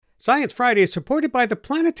Science Friday is supported by the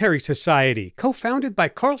Planetary Society. Co-founded by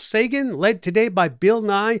Carl Sagan, led today by Bill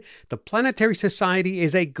Nye, the Planetary Society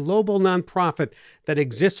is a global nonprofit that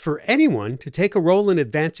exists for anyone to take a role in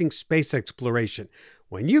advancing space exploration.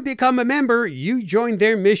 When you become a member, you join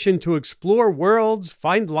their mission to explore worlds,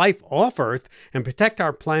 find life off Earth, and protect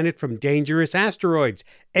our planet from dangerous asteroids.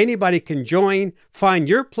 Anybody can join, find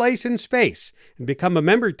your place in space, and become a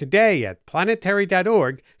member today at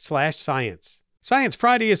planetary.org/science. Science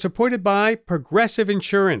Friday is supported by Progressive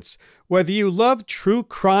Insurance. Whether you love true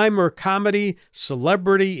crime or comedy,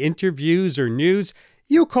 celebrity interviews or news,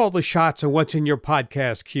 you call the shots on what's in your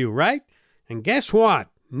podcast queue, right? And guess what?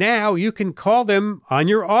 Now you can call them on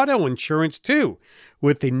your auto insurance too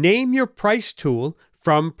with the Name Your Price tool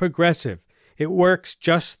from Progressive. It works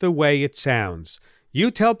just the way it sounds. You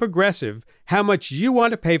tell Progressive how much you want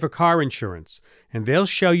to pay for car insurance, and they'll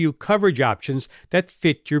show you coverage options that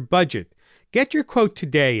fit your budget. Get your quote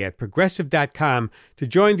today at Progressive.com to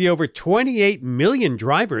join the over 28 million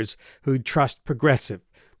drivers who trust Progressive.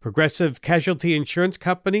 Progressive Casualty Insurance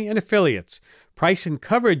Company and Affiliates. Price and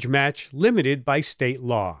coverage match limited by state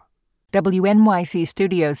law. WNYC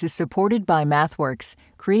Studios is supported by MathWorks,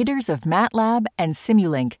 creators of MATLAB and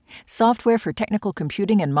Simulink, software for technical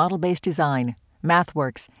computing and model-based design.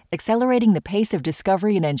 MathWorks, accelerating the pace of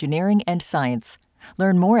discovery in engineering and science.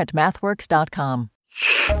 Learn more at mathworks.com.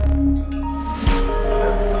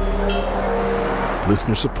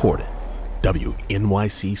 Listener supported.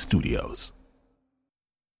 WNYC Studios.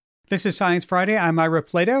 This is Science Friday. I'm Ira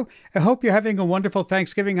Flato. I hope you're having a wonderful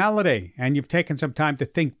Thanksgiving holiday and you've taken some time to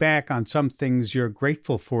think back on some things you're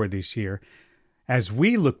grateful for this year. As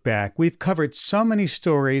we look back, we've covered so many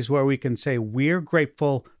stories where we can say we're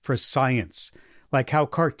grateful for science, like how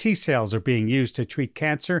CAR T cells are being used to treat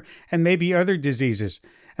cancer and maybe other diseases.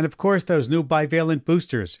 And of course, those new bivalent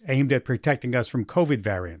boosters aimed at protecting us from COVID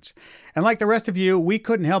variants. And like the rest of you, we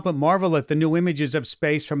couldn't help but marvel at the new images of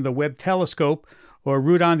space from the Webb telescope or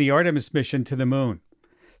root on the Artemis mission to the moon.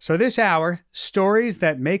 So this hour, stories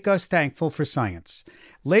that make us thankful for science.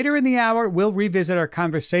 Later in the hour, we'll revisit our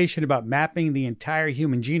conversation about mapping the entire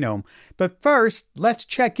human genome. But first, let's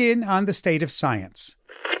check in on the state of science.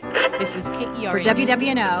 This is KERA for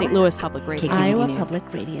WWNO, St. Louis Public Radio, Iowa Public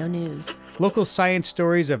Radio News. Local science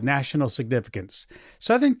stories of national significance.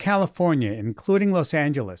 Southern California, including Los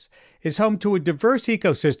Angeles, is home to a diverse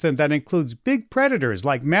ecosystem that includes big predators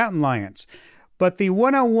like mountain lions. But the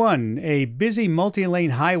 101, a busy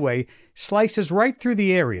multi-lane highway, slices right through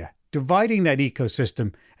the area, dividing that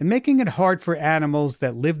ecosystem and making it hard for animals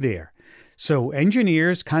that live there. So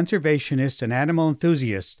engineers, conservationists, and animal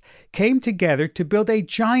enthusiasts came together to build a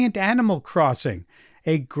giant animal crossing,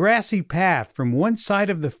 a grassy path from one side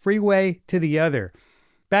of the freeway to the other.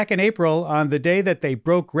 Back in April, on the day that they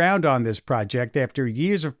broke ground on this project after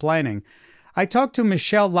years of planning, I talked to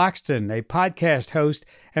Michelle Loxton, a podcast host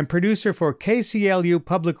and producer for KCLU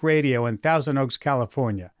Public Radio in Thousand Oaks,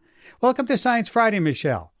 California. Welcome to Science Friday,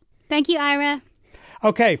 Michelle. Thank you, Ira.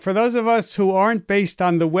 Okay, for those of us who aren't based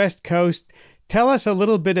on the West Coast, tell us a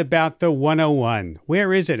little bit about the 101.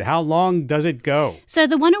 Where is it? How long does it go? So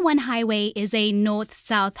the 101 highway is a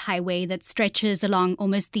north-south highway that stretches along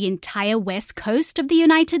almost the entire west coast of the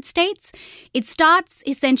United States. It starts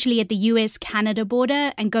essentially at the U.S.-Canada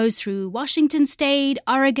border and goes through Washington State,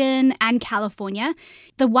 Oregon, and California.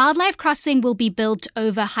 The wildlife crossing will be built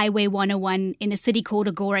over Highway 101 in a city called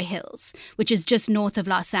Agora Hills, which is just north of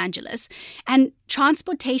Los Angeles. And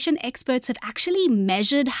transportation experts have actually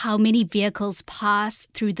measured how many vehicles pass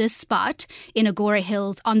through this spot in Agora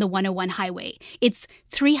Hills on the 101 highway. It's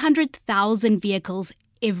 300,000 vehicles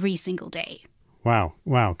every single day. Wow.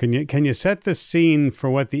 Can you set the scene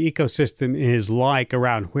for what the ecosystem is like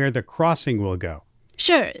around where the crossing will go?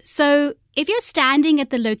 Sure. So if you're standing at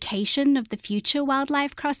the location of the future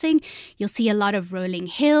wildlife crossing, you'll see a lot of rolling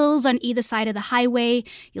hills on either side of the highway.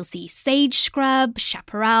 You'll see sage scrub,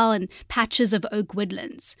 chaparral, and patches of oak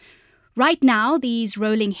woodlands. Right now, these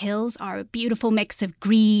rolling hills are a beautiful mix of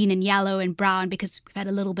green and yellow and brown because we've had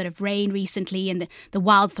a little bit of rain recently and the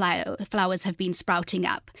wildflowers have been sprouting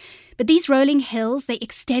up. But these rolling hills, they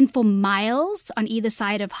extend for miles on either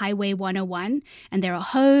side of Highway 101, and there are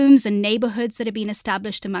homes and neighborhoods that have been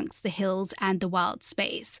established amongst the hills and the wild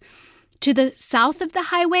space. To the south of the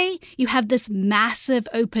highway, you have this massive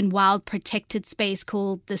open wild protected space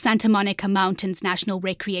called the Santa Monica Mountains National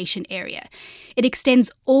Recreation Area. It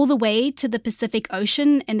extends all the way to the Pacific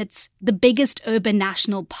Ocean, and it's the biggest urban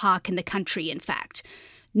national park in the country, in fact.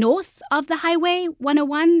 North of the Highway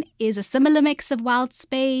 101 is a similar mix of wild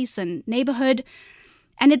space and neighborhood.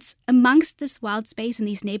 And it's amongst this wild space in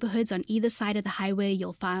these neighborhoods on either side of the highway,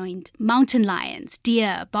 you'll find mountain lions,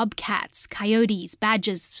 deer, bobcats, coyotes,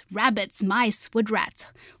 badgers, rabbits, mice, wood rats,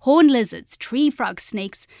 horned lizards, tree frogs,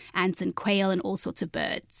 snakes, ants and quail, and all sorts of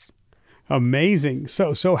birds. Amazing.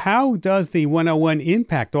 So how does the 101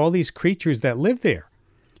 impact all these creatures that live there?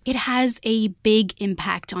 It has a big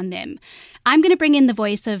impact on them. I'm going to bring in the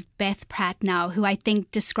voice of Beth Pratt now, who I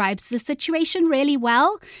think describes the situation really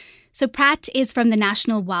well. So Pratt is from the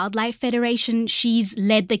National Wildlife Federation. She's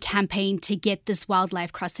led the campaign to get this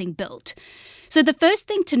wildlife crossing built. So the first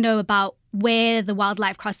thing to know about where the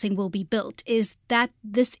wildlife crossing will be built is that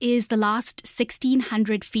this is the last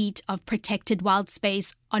 1,600 feet of protected wild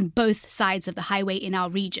space on both sides of the highway in our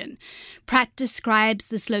region. Pratt describes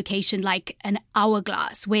this location like an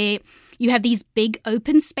hourglass, where you have these big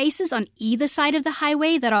open spaces on either side of the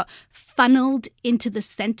highway that are funneled into the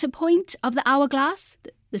center point of the hourglass,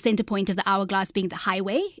 the center point of the hourglass being the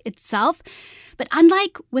highway itself. But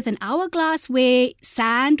unlike with an hourglass where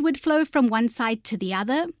sand would flow from one side to the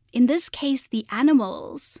other, in this case, the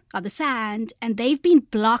animals are the sand, and they've been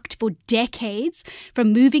blocked for decades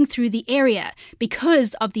from moving through the area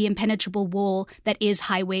because of the impenetrable wall that is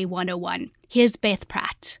Highway 101. Here's Beth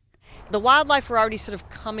Pratt. The wildlife were already sort of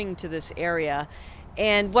coming to this area.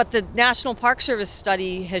 And what the National Park Service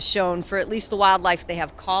study has shown for at least the wildlife they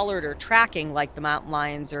have collared or tracking, like the mountain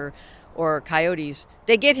lions or coyotes,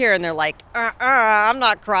 they get here and they're like, I'm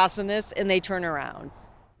not crossing this, and they turn around.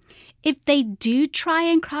 If they do try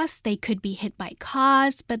and cross, they could be hit by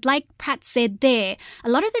cars. But like Pratt said there, a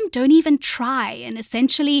lot of them don't even try and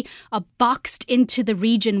essentially are boxed into the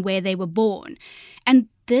region where they were born. And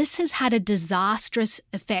this has had a disastrous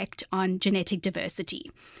effect on genetic diversity.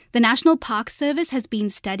 The National Park Service has been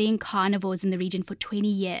studying carnivores in the region for 20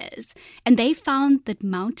 years, and they found that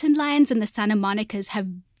mountain lions in the Santa Monicas have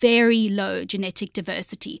very low genetic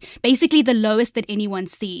diversity, basically the lowest that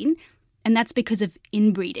anyone's seen, and that's because of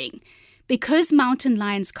inbreeding. Because mountain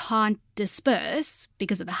lions can't disperse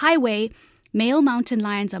because of the highway, male mountain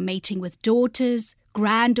lions are mating with daughters,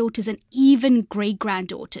 granddaughters, and even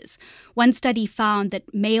great-granddaughters. One study found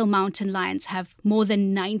that male mountain lions have more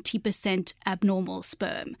than 90% abnormal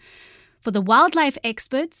sperm. For the wildlife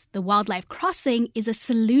experts, the wildlife crossing is a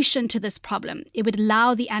solution to this problem. It would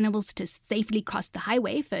allow the animals to safely cross the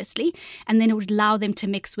highway, firstly, and then it would allow them to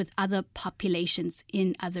mix with other populations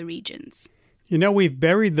in other regions. You know, we've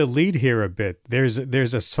buried the lead here a bit. There's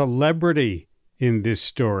a celebrity in this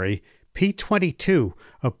story, P22,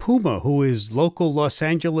 a puma who is local Los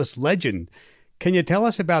Angeles legend. Can you tell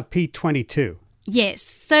us about P22? Yes,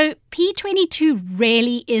 so P22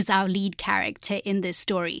 really is our lead character in this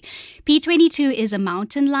story. P22 is a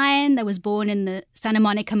mountain lion that was born in the Santa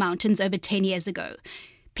Monica Mountains over 10 years ago.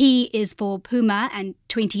 P is for puma, and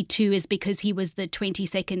 22 is because he was the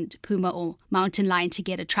 22nd puma or mountain lion to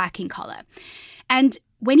get a tracking collar. And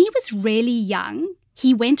when he was really young,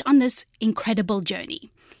 he went on this incredible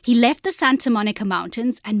journey. He left the Santa Monica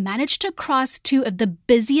Mountains and managed to cross two of the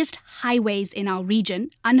busiest highways in our region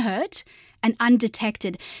unhurt and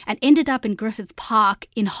undetected, and ended up in Griffith Park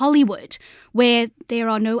in Hollywood, where there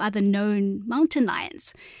are no other known mountain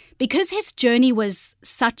lions. Because his journey was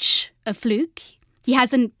such a fluke, he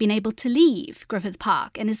hasn't been able to leave Griffith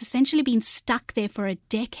Park and has essentially been stuck there for a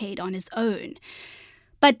decade on his own.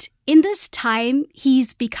 But in this time,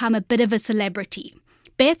 he's become a bit of a celebrity.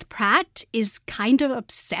 Beth Pratt is kind of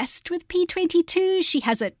obsessed with P22. She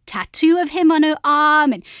has a tattoo of him on her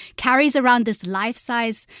arm and carries around this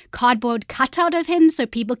life-size cardboard cutout of him so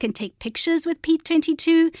people can take pictures with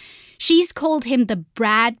P22. She's called him the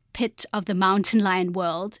Brad Pitt of the mountain lion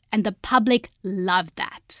world, and the public loved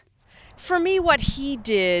that. For me, what he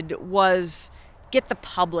did was get the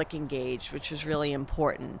public engaged, which was really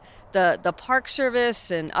important. The Park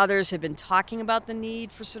Service and others have been talking about the need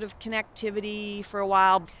for sort of connectivity for a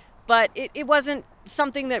while, but it wasn't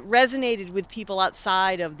something that resonated with people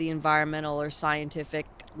outside of the environmental or scientific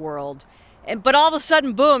world. But all of a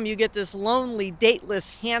sudden, boom, you get this lonely, dateless,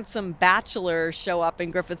 handsome bachelor show up in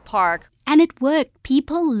Griffith Park. And it worked.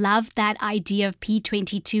 People loved that idea of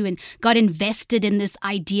P22 and got invested in this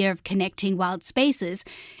idea of connecting wild spaces,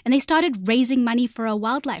 and they started raising money for a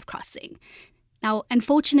wildlife crossing. Now,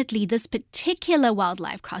 unfortunately, this particular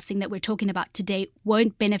wildlife crossing that we're talking about today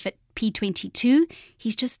won't benefit P22.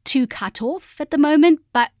 He's just too cut off at the moment,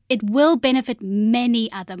 but it will benefit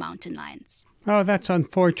many other mountain lions. Oh, that's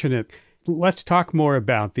unfortunate. Let's talk more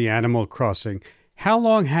about the animal crossing. How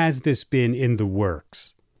long has this been in the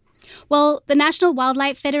works? Well, the National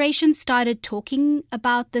Wildlife Federation started talking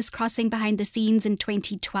about this crossing behind the scenes in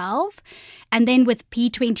 2012. And then with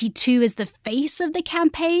P22 as the face of the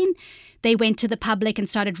campaign, they went to the public and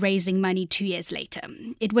started raising money 2 years later.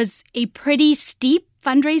 It was a pretty steep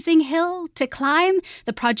fundraising hill to climb.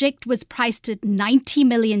 The project was priced at $90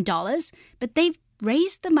 million, but they've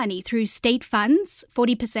raised the money through state funds,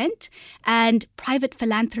 40%, and private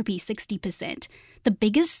philanthropy, 60%. The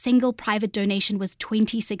biggest single private donation was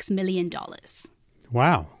 $26 million.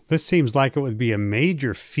 Wow, this seems like it would be a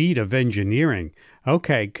major feat of engineering.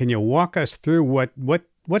 Okay, can you walk us through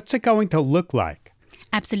what's it going to look like?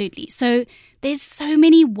 Absolutely. So there's so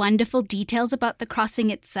many wonderful details about the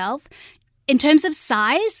crossing itself. In terms of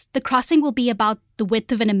size, the crossing will be about the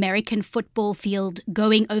width of an American football field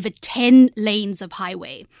going over 10 lanes of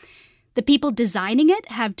highway. The people designing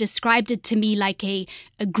it have described it to me like a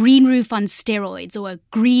green roof on steroids or a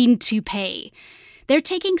green toupee. They're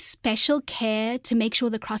taking special care to make sure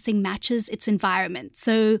the crossing matches its environment.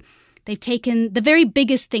 So they've taken the very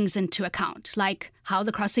biggest things into account, like how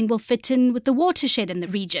the crossing will fit in with the watershed in the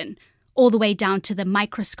region, all the way down to the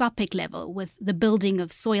microscopic level with the building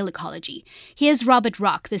of soil ecology. Here's Robert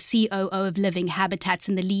Rock, the COO of Living Habitats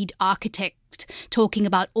and the lead architect, talking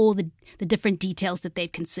about all the different details that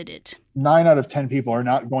they've considered. 9 out of 10 people are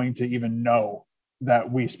not going to even know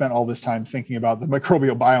that we spent all this time thinking about the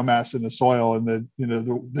microbial biomass in the soil and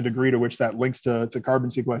the degree to which that links to carbon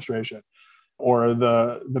sequestration, or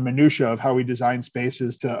the minutia of how we design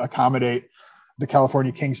spaces to accommodate the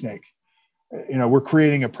California king snake. We're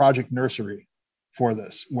creating a project nursery for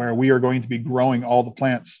this, where we are going to be growing all the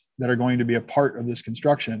plants that are going to be a part of this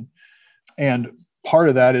construction. And part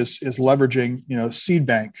of that is leveraging, seed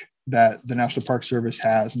bank that the National Park Service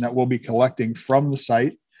has, and that we'll be collecting from the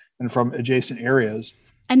site and from adjacent areas.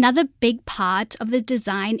 Another big part of the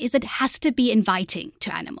design is it has to be inviting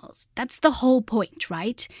to animals. That's the whole point,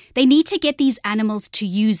 right? They need to get these animals to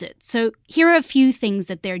use it. So here are a few things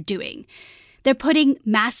that they're doing. They're putting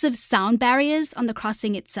massive sound barriers on the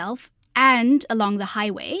crossing itself and along the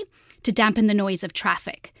highway to dampen the noise of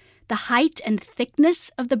traffic. The height and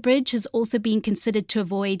thickness of the bridge has also been considered to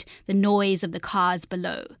avoid the noise of the cars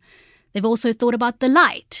below. They've also thought about the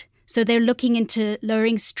light, so they're looking into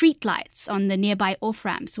lowering street lights on the nearby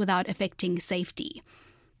off-ramps without affecting safety.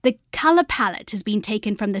 The color palette has been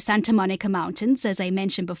taken from the Santa Monica Mountains, as I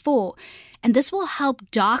mentioned before, and this will help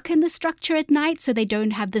darken the structure at night so they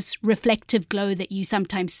don't have this reflective glow that you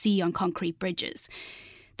sometimes see on concrete bridges.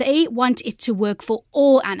 They want it to work for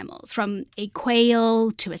all animals, from a quail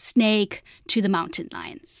to a snake to the mountain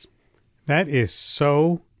lions. That is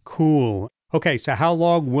so cool. Okay, so how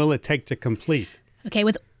long will it take to complete? Okay,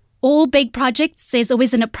 with all big projects, there's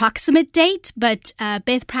always an approximate date, but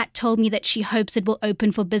Beth Pratt told me that she hopes it will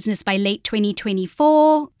open for business by late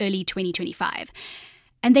 2024, early 2025.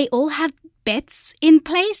 And they all have bets in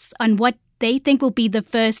place on what they think will be the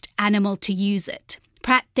first animal to use it.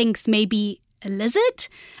 Pratt thinks maybe a lizard?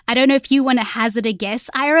 I don't know if you want to hazard a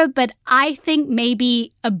guess, Ira, but I think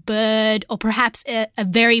maybe a bird or perhaps a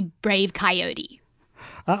very brave coyote.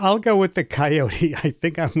 I'll go with the coyote. I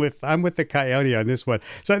think I'm with the coyote on this one.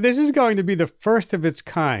 So this is going to be the first of its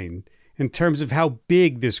kind in terms of how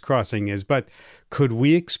big this crossing is. But could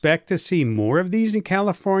we expect to see more of these in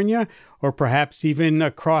California or perhaps even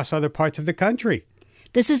across other parts of the country?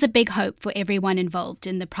 This is a big hope for everyone involved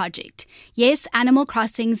in the project. Yes, animal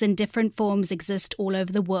crossings in different forms exist all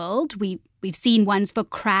over the world. We've seen ones for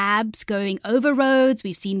crabs going over roads.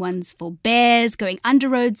 We've seen ones for bears going under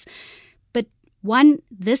roads. But one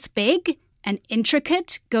this big and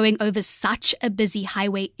intricate going over such a busy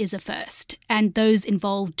highway is a first. And those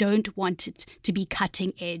involved don't want it to be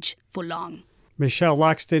cutting edge for long. Michelle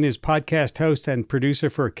Loxton is podcast host and producer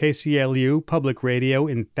for KCLU Public Radio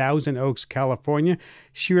in Thousand Oaks, California.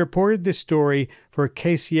 She reported this story for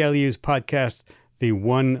KCLU's podcast, The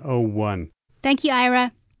 101. Thank you,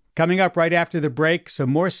 Ira. Coming up right after the break, some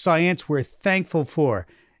more science we're thankful for.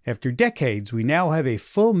 After decades, we now have a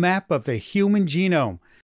full map of the human genome.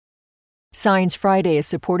 Science Friday is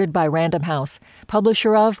supported by Random House,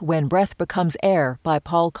 publisher of When Breath Becomes Air by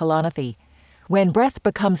Paul Kalanithi. When Breath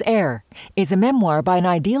Becomes Air is a memoir by an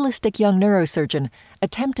idealistic young neurosurgeon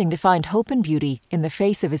attempting to find hope and beauty in the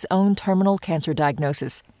face of his own terminal cancer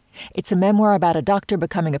diagnosis. It's a memoir about a doctor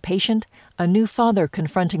becoming a patient, a new father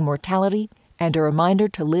confronting mortality, and a reminder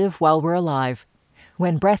to live while we're alive.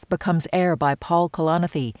 When Breath Becomes Air by Paul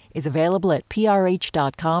Kalanithi is available at prh.com/air.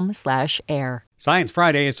 Science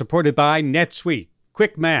Friday is supported by NetSuite.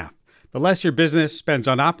 Quick math. The less your business spends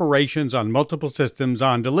on operations, on multiple systems,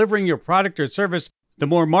 on delivering your product or service, the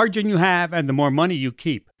more margin you have and the more money you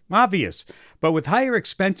keep. Obvious. But with higher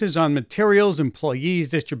expenses on materials, employees,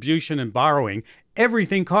 distribution, and borrowing,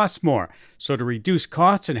 everything costs more. So to reduce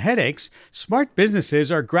costs and headaches, smart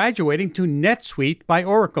businesses are graduating to NetSuite by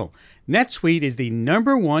Oracle. NetSuite is the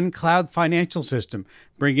 #1 cloud financial system,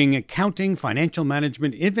 bringing accounting, financial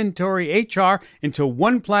management, inventory, HR into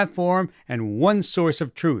one platform and one source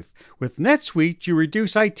of truth. With NetSuite, you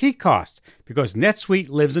reduce IT costs because NetSuite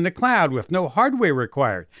lives in the cloud with no hardware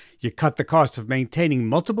required. You cut the cost of maintaining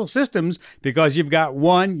multiple systems because you've got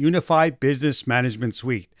one unified business management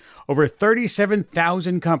suite. Over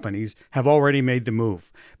 37,000 companies have already made the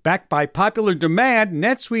move. Backed by popular demand,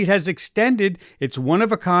 NetSuite has extended its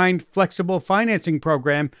one-of-a-kind flexible financing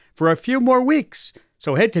program for a few more weeks.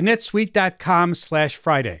 So head to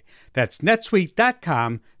netsuite.com/Friday. That's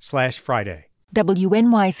netsuite.com/Friday.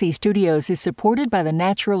 WNYC Studios is supported by the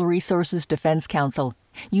Natural Resources Defense Council.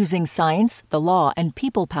 Using science, the law, and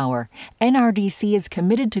people power, NRDC is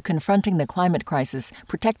committed to confronting the climate crisis,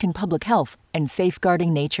 protecting public health, and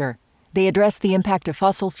safeguarding nature. They address the impact of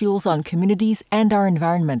fossil fuels on communities and our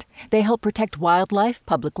environment. They help protect wildlife,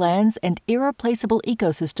 public lands, and irreplaceable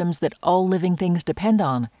ecosystems that all living things depend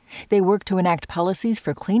on. They work to enact policies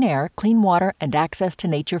for clean air, clean water, and access to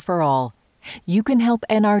nature for all. You can help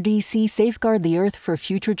NRDC safeguard the Earth for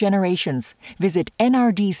future generations. Visit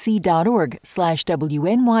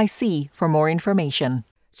nrdc.org/WNYC for more information.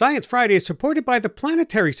 Science Friday is supported by the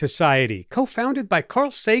Planetary Society. Co-founded by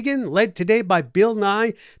Carl Sagan, led today by Bill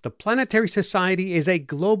Nye, the Planetary Society is a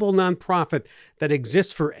global nonprofit that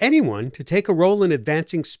exists for anyone to take a role in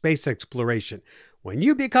advancing space exploration. When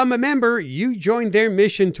you become a member, you join their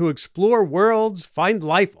mission to explore worlds, find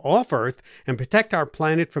life off Earth, and protect our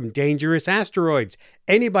planet from dangerous asteroids.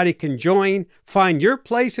 Anybody can join. Find your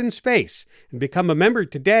place in space and become a member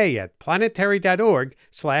today at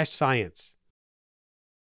planetary.org/science.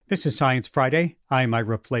 This is Science Friday. I'm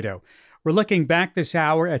Ira Flato. We're looking back this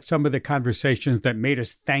hour at some of the conversations that made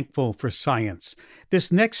us thankful for science.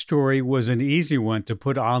 This next story was an easy one to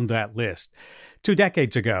put on that list. 2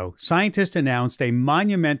 decades ago, scientists announced a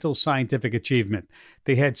monumental scientific achievement.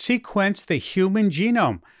 They had sequenced the human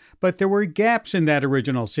genome, but there were gaps in that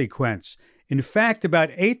original sequence. In fact, about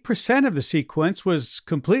 8% of the sequence was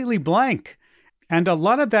completely blank, and a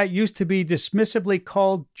lot of that used to be dismissively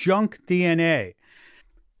called junk DNA.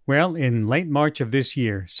 Well, in late March of this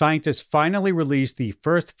year, scientists finally released the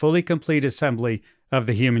first fully complete assembly of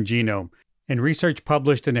the human genome, in research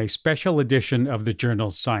published in a special edition of the journal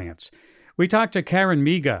Science. We talked to Karen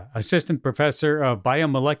Miga, Assistant Professor of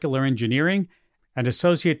Biomolecular Engineering and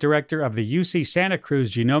Associate Director of the UC Santa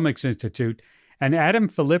Cruz Genomics Institute, and Adam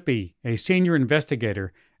Filippi, a Senior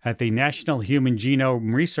Investigator at the National Human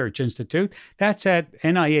Genome Research Institute. That's at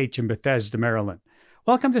NIH in Bethesda, Maryland.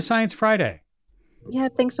 Welcome to Science Friday. Yeah,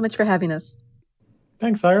 thanks so much for having us.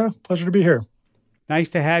 Thanks, Ira. Pleasure to be here.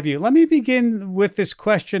 Nice to have you. Let me begin with this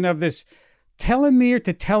question of this telomere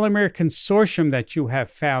to telomere consortium that you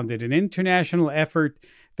have founded, an international effort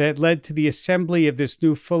that led to the assembly of this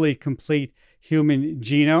new fully complete human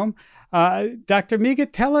genome. Dr. Miga,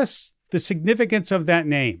 tell us the significance of that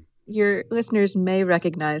name. Your listeners may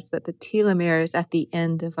recognize that the telomere is at the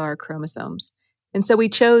end of our chromosomes. And so we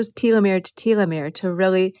chose telomere to telomere to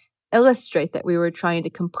really illustrate that we were trying to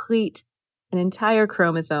complete an entire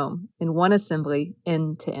chromosome in one assembly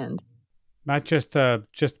end to end. Not just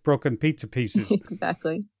broken pizza pieces.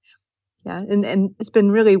 Exactly. Yeah, and it's been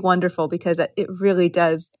really wonderful because it really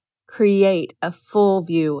does create a full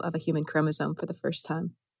view of a human chromosome for the first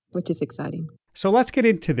time, which is exciting. So let's get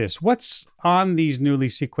into this. What's on these newly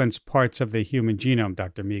sequenced parts of the human genome,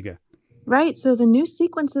 Dr. Miga? Right. So the new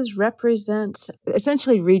sequences represent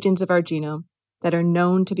essentially regions of our genome that are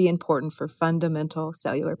known to be important for fundamental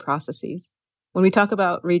cellular processes. When we talk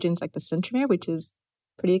about regions like the centromere, which is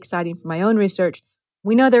pretty exciting for my own research,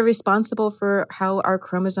 we know they're responsible for how our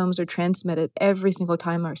chromosomes are transmitted every single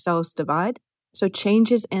time our cells divide. So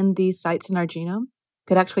changes in these sites in our genome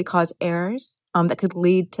could actually cause errors that could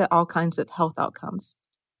lead to all kinds of health outcomes.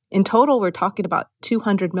 In total, we're talking about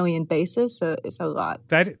 200 million bases, so it's a lot.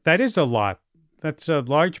 That is a lot. That's a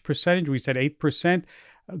large percentage. We said 8%.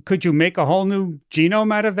 Could you make a whole new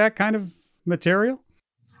genome out of that kind of material?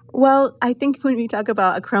 Well, I think when we talk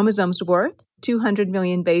about a chromosome's worth, 200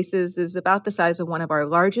 million bases is about the size of one of our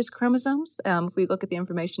largest chromosomes. If we look at the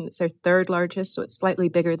information, it's our third largest, so it's slightly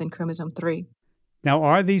bigger than chromosome 3. Now,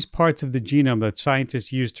 are these parts of the genome that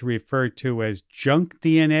scientists use to refer to as junk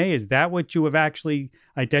DNA? Is that what you have actually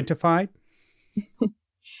identified?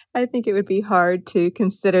 I think it would be hard to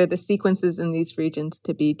consider the sequences in these regions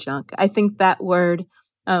to be junk. I think that word,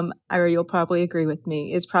 Ira, you'll probably agree with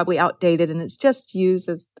me, is probably outdated, and it's just used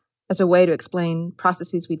as as a way to explain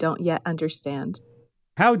processes we don't yet understand.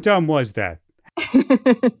 How dumb was that?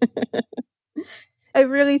 I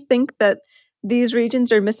really think that these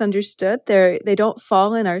regions are misunderstood. They don't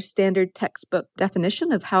fall in our standard textbook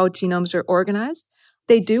definition of how genomes are organized.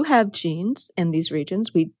 They do have genes in these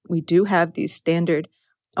regions. We do have these standard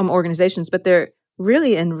organizations, but they're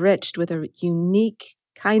really enriched with a unique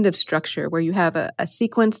kind of structure where you have a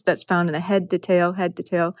sequence that's found in a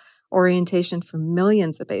head-to-tail orientation for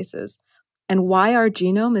millions of bases. And why our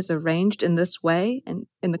genome is arranged in this way and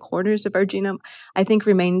in the corners of our genome, I think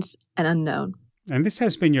remains an unknown. And this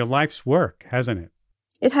has been your life's work, hasn't it?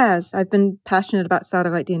 It has. I've been passionate about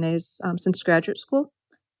satellite DNAs since graduate school.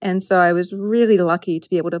 And so I was really lucky to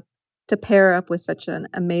be able to pair up with such an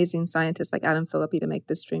amazing scientist like Adam Philippi to make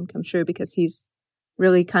this dream come true, because he's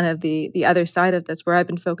really kind of the other side of this, where I've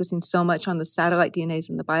been focusing so much on the satellite DNAs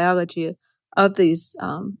and the biology of these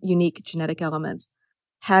unique genetic elements.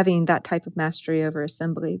 Having that type of mastery over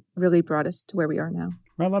assembly really brought us to where we are now.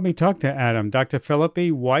 Well, let me talk to Adam. Dr.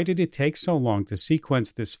 Philippi, why did it take so long to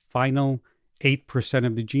sequence this final 8%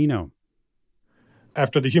 of the genome?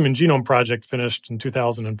 After the Human Genome Project finished in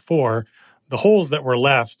 2004, the holes that were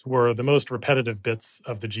left were the most repetitive bits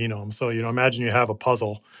of the genome. So, imagine you have a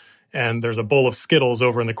puzzle and there's a bowl of Skittles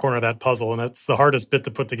over in the corner of that puzzle, and that's the hardest bit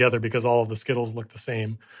to put together because all of the Skittles look the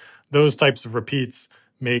same. Those types of repeats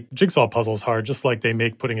make jigsaw puzzles hard, just like they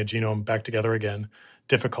make putting a genome back together again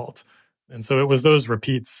difficult. And so it was those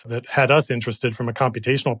repeats that had us interested from a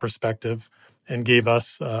computational perspective and gave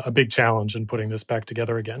us a big challenge in putting this back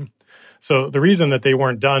together again. So the reason that they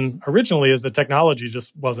weren't done originally is the technology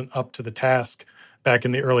just wasn't up to the task back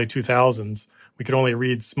in the early 2000s. We could only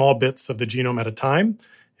read small bits of the genome at a time.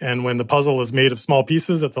 And when the puzzle is made of small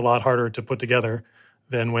pieces, it's a lot harder to put together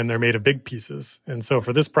than when they're made of big pieces. And so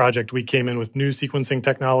for this project, we came in with new sequencing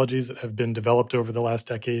technologies that have been developed over the last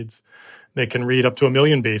decades. They can read up to 1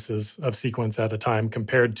 million bases of sequence at a time,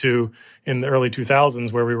 compared to in the early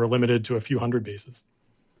 2000s where we were limited to a few hundred bases.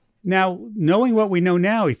 Now, knowing what we know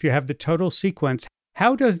now, if you have the total sequence,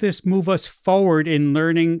 how does this move us forward in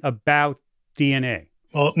learning about DNA?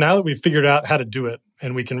 Well, now that we've figured out how to do it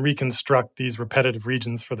and we can reconstruct these repetitive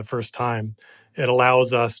regions for the first time, it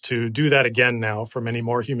allows us to do that again now for many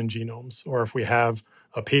more human genomes. Or if we have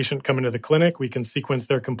a patient come into the clinic, we can sequence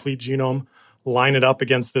their complete genome, line it up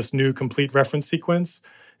against this new complete reference sequence,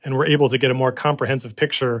 and we're able to get a more comprehensive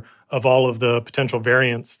picture of all of the potential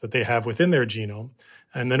variants that they have within their genome.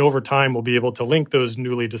 And then over time, we'll be able to link those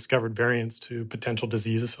newly discovered variants to potential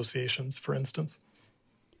disease associations, for instance.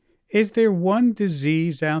 Is there one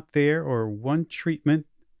disease out there or one treatment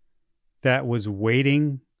that was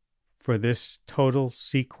waiting for this total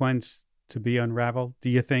sequence to be unraveled, do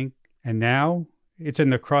you think? And now it's in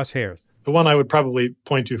the crosshairs. The one I would probably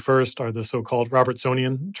point to first are the so-called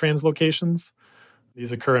Robertsonian translocations.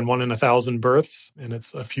 These occur in 1 in 1,000 births, and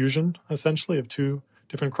it's a fusion, essentially, of 2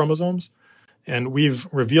 different chromosomes. And we've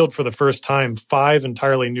revealed for the first time 5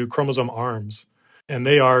 entirely new chromosome arms, and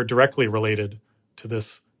they are directly related to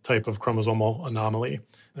this type of chromosomal anomaly.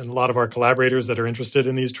 And a lot of our collaborators that are interested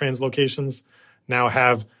in these translocations now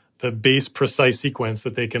have the base precise sequence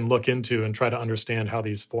that they can look into and try to understand how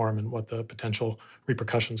these form and what the potential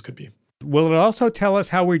repercussions could be. Will it also tell us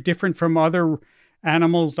how we're different from other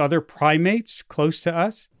animals, other primates close to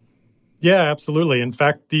us? Yeah, absolutely. In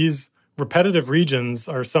fact, these repetitive regions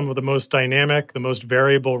are some of the most dynamic, the most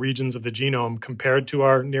variable regions of the genome compared to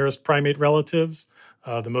our nearest primate relatives,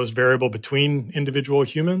 the most variable between individual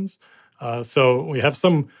humans. So we have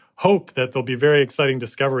some hope that there'll be very exciting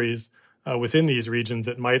discoveries within these regions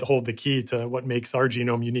that might hold the key to what makes our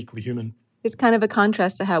genome uniquely human. It's kind of a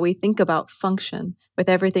contrast to how we think about function, with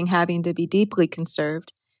everything having to be deeply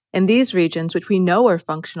conserved. And these regions, which we know are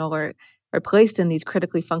functional or are placed in these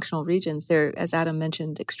critically functional regions, they're, as Adam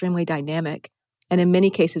mentioned, extremely dynamic and in many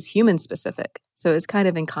cases human-specific. So it's kind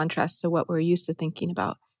of in contrast to what we're used to thinking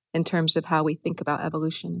about in terms of how we think about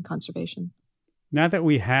evolution and conservation. Now that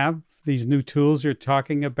we have these new tools you're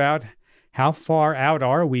talking about, how far out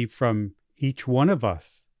are we from each one of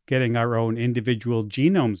us getting our own individual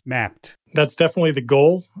genomes mapped? That's definitely the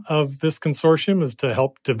goal of this consortium, is to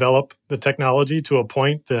help develop the technology to a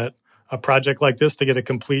point that a project like this to get a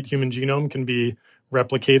complete human genome can be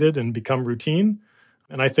replicated and become routine.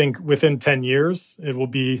 And I think within 10 years, it will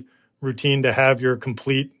be routine to have your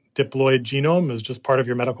complete diploid genome as just part of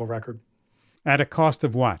your medical record. At a cost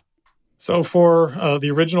of what? So for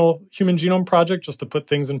the original Human Genome Project, just to put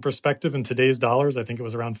things in perspective, in today's dollars, I think it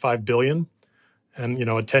was around $5 billion and, a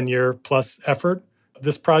 10-year plus effort.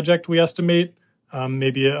 This project, we estimate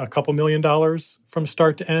maybe a couple $1 million from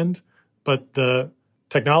start to end. But the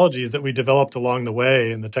technologies that we developed along the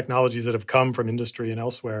way and the technologies that have come from industry and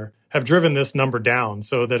elsewhere have driven this number down,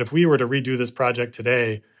 so that if we were to redo this project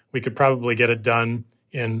today, we could probably get it done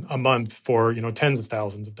in a month for, tens of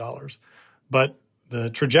thousands of dollars. But the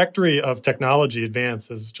trajectory of technology advance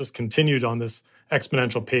has just continued on this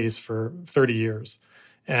exponential pace for 30 years.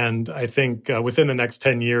 And I think within the next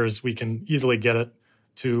 10 years, we can easily get it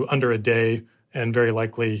to under a day and very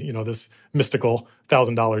likely, this mystical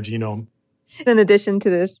 $1,000 genome. In addition to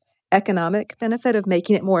this economic benefit of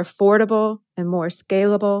making it more affordable and more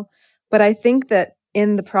scalable, but I think that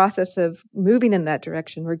in the process of moving in that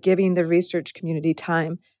direction, we're giving the research community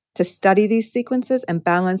time to study these sequences and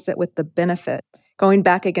balance it with the benefit. Going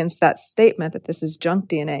back against that statement that this is junk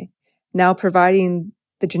DNA, now providing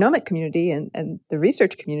the genomic community and the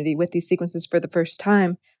research community with these sequences for the first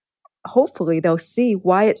time, hopefully they'll see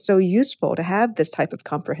why it's so useful to have this type of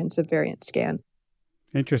comprehensive variant scan.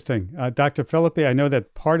 Interesting. Dr. Philippi, I know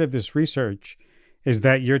that part of this research is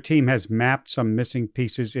that your team has mapped some missing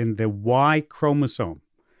pieces in the Y chromosome.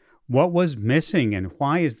 What was missing and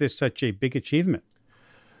why is this such a big achievement?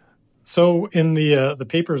 So in the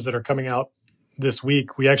papers that are coming out this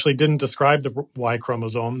week, we actually didn't describe the Y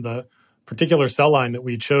chromosome. The particular cell line that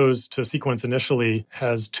we chose to sequence initially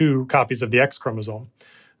has 2 copies of the X chromosome.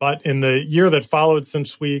 But in the year that followed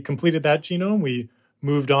since we completed that genome, we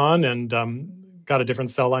moved on and got a different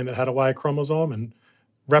cell line that had a Y chromosome and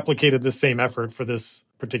replicated the same effort for this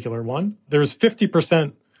particular one. There's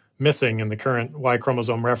 50% missing in the current Y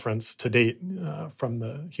chromosome reference to date from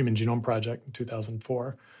the Human Genome Project in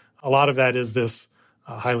 2004. A lot of that is this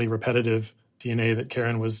highly repetitive DNA that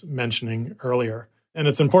Karen was mentioning earlier. And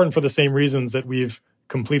it's important for the same reasons that we've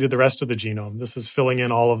completed the rest of the genome. This is filling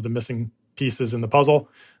in all of the missing pieces in the puzzle.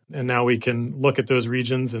 And now we can look at those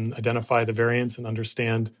regions and identify the variants and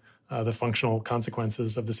understand the functional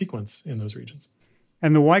consequences of the sequence in those regions.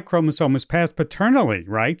 And the Y chromosome is passed paternally,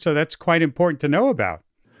 right? So that's quite important to know about.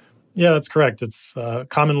 Yeah, that's correct. It's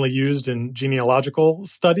commonly used in genealogical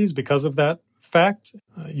studies because of that fact,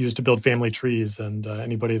 used to build family trees. And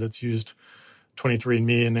anybody that's used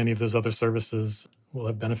 23andMe and any of those other services will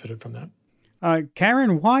have benefited from that.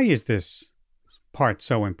 Karen, why is this part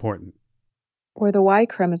so important? Or the Y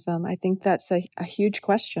chromosome? I think that's a huge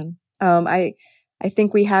question. I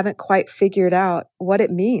think we haven't quite figured out what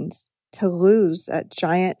it means to lose a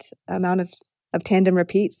giant amount of tandem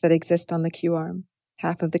repeats that exist on the Q arm,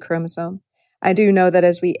 half of the chromosome. I do know that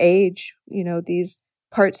as we age, these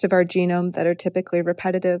parts of our genome that are typically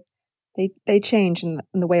repetitive, they change in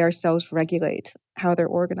the way our cells regulate how they're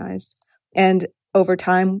organized. And over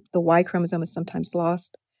time, the Y chromosome is sometimes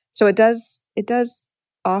lost. So it does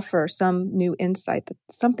offer some new insight that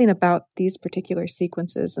something about these particular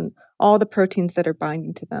sequences and all the proteins that are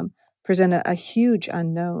binding to them present a huge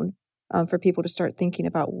unknown for people to start thinking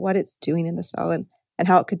about what it's doing in the cell and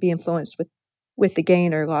how it could be influenced with the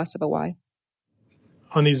gain or loss of a Y.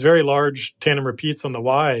 On these very large tandem repeats on the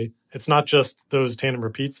Y, it's not just those tandem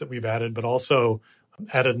repeats that we've added, but also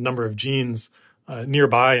added a number of genes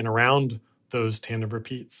nearby and around those tandem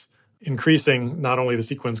repeats, increasing not only the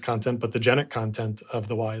sequence content, but the genic content of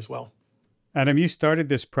the Y as well. Adam, you started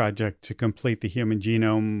this project to complete the human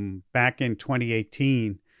genome back in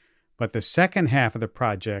 2018, but the second half of the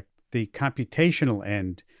project, the computational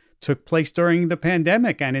end, took place during the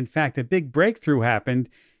pandemic. And in fact, a big breakthrough happened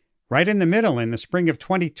right in the middle in the spring of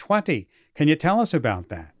 2020. Can you tell us about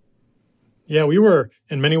that? Yeah, we were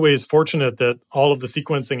in many ways fortunate that all of the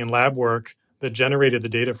sequencing and lab work that generated the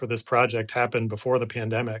data for this project happened before the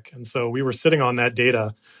pandemic. And so we were sitting on that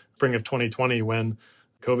data spring of 2020 when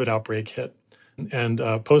COVID outbreak hit. And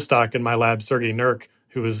a postdoc in my lab, Sergey Nurk,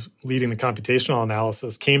 who was leading the computational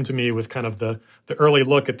analysis, came to me with kind of the early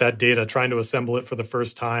look at that data, trying to assemble it for the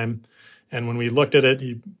first time. And when we looked at it,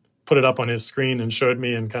 he put it up on his screen and showed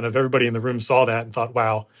me, and kind of everybody in the room saw that and thought,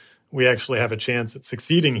 wow, we actually have a chance at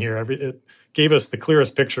succeeding here. It gave us the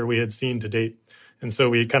clearest picture we had seen to date. And so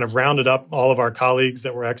we kind of rounded up all of our colleagues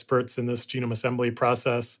that were experts in this genome assembly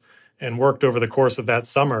process and worked over the course of that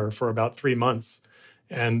summer for about 3 months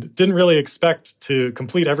and didn't really expect to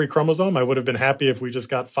complete every chromosome. I would have been happy if we just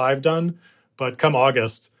got 5 done. But come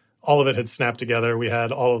August, all of it had snapped together. We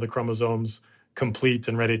had all of the chromosomes complete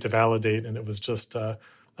and ready to validate. And it was just a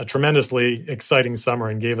tremendously exciting summer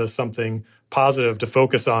and gave us something positive to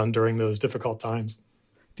focus on during those difficult times.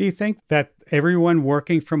 Do you think that everyone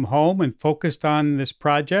working from home and focused on this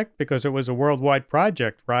project, because it was a worldwide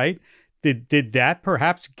project, right? Did that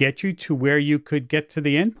perhaps get you to where you could get to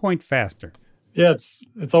the endpoint faster? Yeah,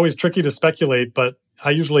 it's always tricky to speculate, but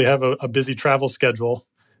I usually have a busy travel schedule,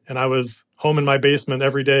 and I was home in my basement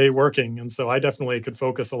every day working. And so I definitely could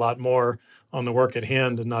focus a lot more on the work at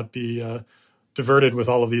hand and not be diverted with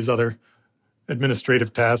all of these other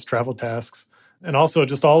administrative tasks, travel tasks. And also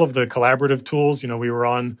just all of the collaborative tools. We were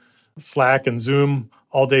on Slack and Zoom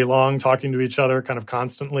all day long, talking to each other kind of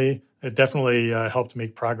constantly. It definitely helped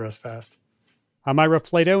make progress fast. I'm Ira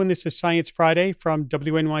Flato, and this is Science Friday from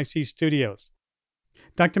WNYC Studios.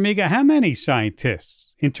 Dr. Miga, how many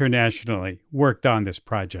scientists internationally worked on this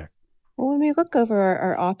project? Well, when we look over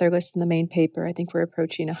our author list in the main paper, I think we're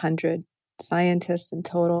approaching 100 scientists in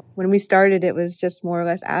total. When we started, it was just more or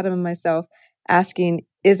less Adam and myself asking,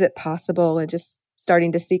 is it possible, and just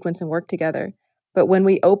starting to sequence and work together. But when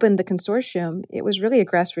we opened the consortium, it was really a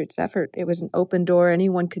grassroots effort. It was an open door,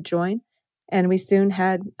 anyone could join. And we soon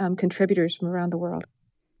had contributors from around the world.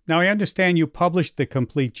 Now, I understand you published the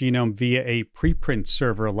complete genome via a preprint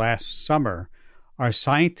server last summer. Are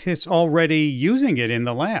scientists already using it in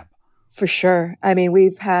the lab? For sure. I mean,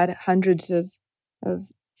 we've had hundreds of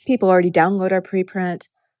people already download our preprint,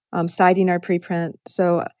 citing our preprint.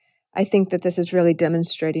 So I think that this is really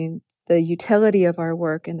demonstrating the utility of our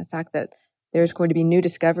work and the fact that there's going to be new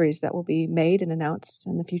discoveries that will be made and announced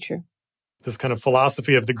in the future. This kind of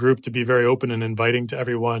philosophy of the group to be very open and inviting to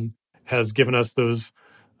everyone has given us those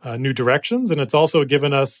new directions. And it's also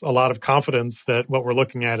given us a lot of confidence that what we're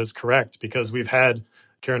looking at is correct, because we've had,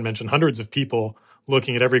 Karen mentioned, hundreds of people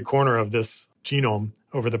looking at every corner of this genome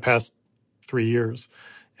over the past 3 years.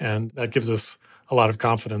 And that gives us a lot of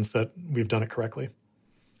confidence that we've done it correctly.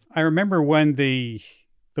 I remember when the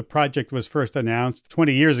project was first announced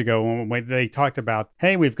 20 years ago, when they talked about,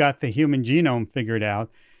 hey, we've got the human genome figured out.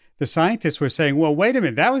 The scientists were saying, well, wait a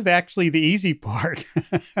minute, that was actually the easy part.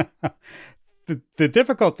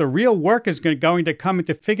 The real work is going to come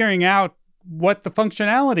into figuring out what the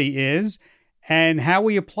functionality is and how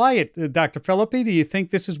we apply it. Dr. Philippi, do you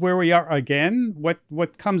think this is where we are again?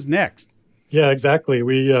 What comes next? Yeah, exactly.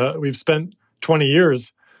 We've spent 20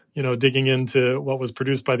 years, digging into what was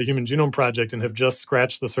produced by the Human Genome Project and have just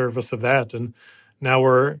scratched the surface of that. And now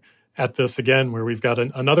we're at this again, where we've got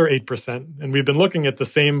another 8%. And we've been looking at the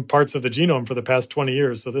same parts of the genome for the past 20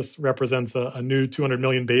 years. So this represents a new 200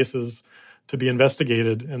 million bases to be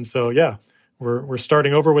investigated. And so, yeah, we're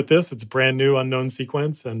starting over with this. It's a brand new unknown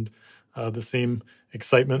sequence. And the same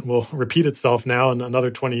excitement will repeat itself now in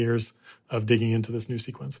another 20 years of digging into this new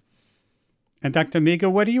sequence. And Dr.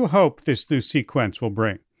 Miga, what do you hope this new sequence will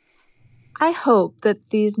bring? I hope that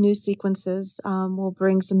these new sequences will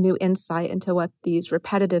bring some new insight into what these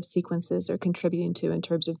repetitive sequences are contributing to in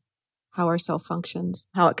terms of how our cell functions,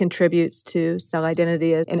 how it contributes to cell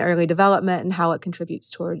identity in early development, and how it contributes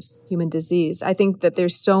towards human disease. I think that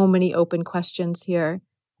there's so many open questions here,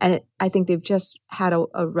 and I think they've just had a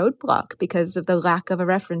roadblock because of the lack of a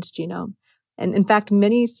reference genome. And in fact,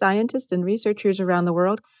 many scientists and researchers around the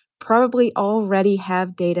world probably already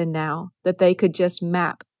have data now that they could just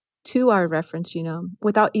map to our reference genome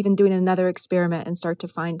without even doing another experiment and start to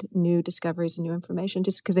find new discoveries and new information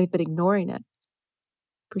just because they've been ignoring it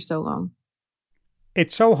for so long.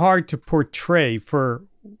 It's so hard to portray for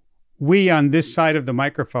we on this side of the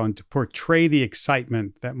microphone to portray the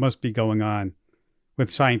excitement that must be going on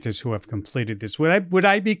with scientists who have completed this. Would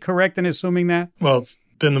I be correct in assuming that? Well, it's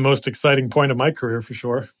been the most exciting point of my career for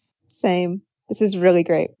sure. Same. This is really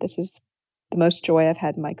great. This is the most joy I've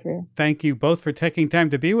had in my career. Thank you both for taking time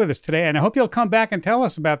to be with us today. And I hope you'll come back and tell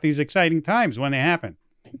us about these exciting times when they happen.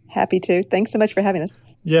 Happy to. Thanks so much for having us.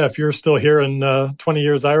 Yeah, if you're still here in 20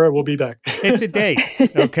 years, Ira, we'll be back. It's a date,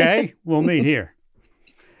 okay? We'll meet here.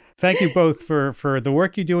 Thank you both for the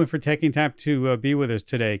work you do and for taking time to be with us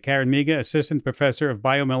today. Karen Miga, Assistant Professor of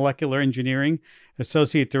Biomolecular Engineering,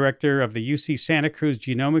 Associate Director of the UC Santa Cruz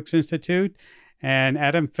Genomics Institute, and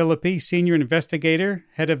Adam Philippi, Senior Investigator,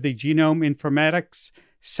 Head of the Genome Informatics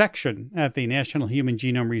Section at the National Human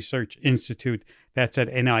Genome Research Institute. That's at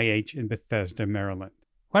NIH in Bethesda, Maryland.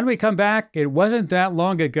 When we come back, it wasn't that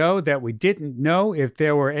long ago that we didn't know if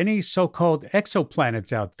there were any so-called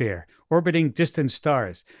exoplanets out there orbiting distant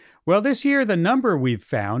stars. Well, this year, the number we've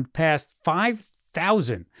found passed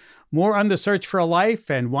 5,000. More on the search for life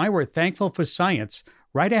and why we're thankful for science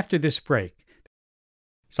right after this break.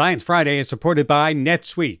 Science Friday is supported by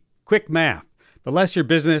NetSuite. Quick math. The less your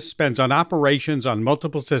business spends on operations, on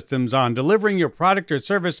multiple systems, on delivering your product or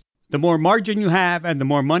service, the more margin you have and the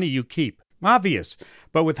more money you keep. Obvious.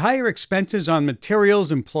 But with higher expenses on materials,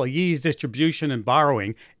 employees, distribution, and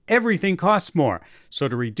borrowing, everything costs more. So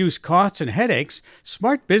to reduce costs and headaches,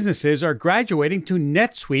 smart businesses are graduating to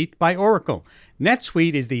NetSuite by Oracle.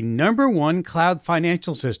 NetSuite is the #1 cloud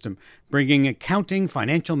financial system, bringing accounting,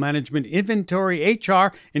 financial management, inventory,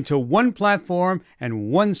 HR into one platform and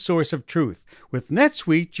one source of truth. With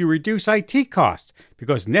NetSuite, you reduce IT costs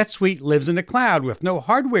because NetSuite lives in the cloud with no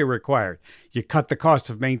hardware required. You cut the cost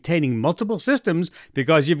of maintaining multiple systems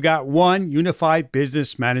because you've got one unified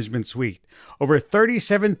business management suite. Over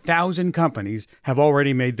 37,000 companies have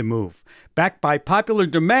already made the move. Backed by popular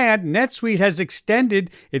demand, NetSuite has extended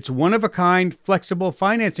its one-of-a-kind flexible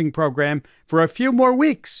financing program for a few more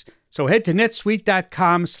weeks. So head to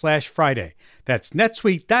netsuite.com/Friday. That's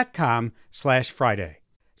netsuite.com/Friday.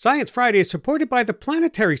 Science Friday is supported by the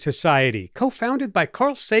Planetary Society. Co-founded by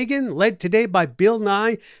Carl Sagan, led today by Bill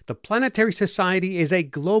Nye, the Planetary Society is a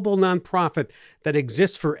global nonprofit that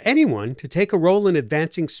exists for anyone to take a role in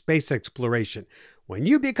advancing space exploration. When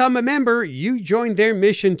you become a member, you join their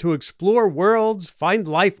mission to explore worlds, find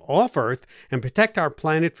life off Earth, and protect our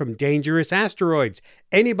planet from dangerous asteroids.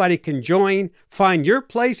 Anybody can join. Find your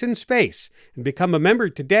place in space and become a member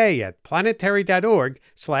today at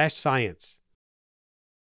planetary.org/science.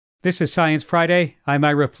 This is Science Friday. I'm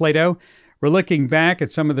Ira Flato. We're looking back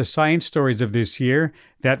at some of the science stories of this year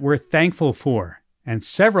that we're thankful for. And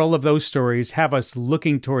several of those stories have us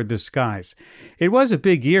looking toward the skies. It was a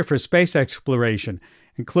big year for space exploration,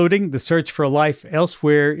 including the search for life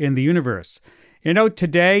elsewhere in the universe. You know,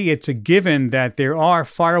 today it's a given that there are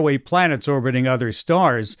faraway planets orbiting other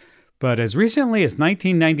stars, but as recently as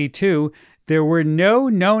 1992, there were no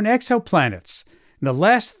known exoplanets. In the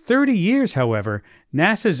last 30 years, however,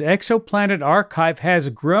 NASA's Exoplanet archive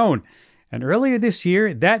has grown, and earlier this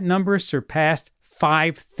year, that number surpassed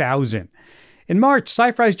 5,000. In March,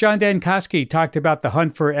 Sci-Fi's John Dankosky talked about the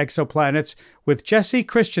hunt for exoplanets with Jessie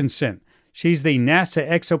Christensen. She's the NASA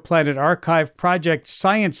Exoplanet Archive Project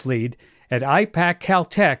Science Lead at IPAC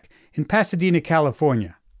Caltech in Pasadena,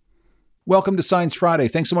 California. Welcome to Science Friday.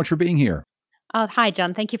 Thanks so much for being here. Hi,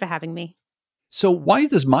 John. Thank you for having me. So why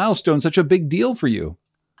is this milestone such a big deal for you?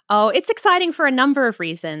 Oh, it's exciting for a number of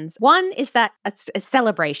reasons. One is that it's a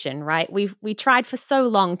celebration, right? We tried for so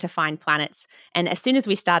long to find planets, and as soon as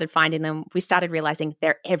we started finding them, we started realizing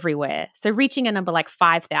they're everywhere. So reaching a number like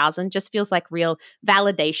 5,000 just feels like real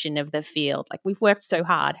validation of the field. Like we've worked so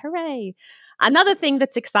hard. Hooray. Another thing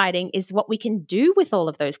that's exciting is what we can do with all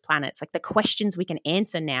of those planets, like the questions we can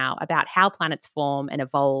answer now about how planets form and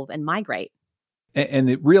evolve and migrate. And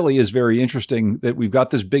it really is very interesting that we've got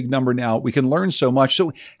this big number now. We can learn so much.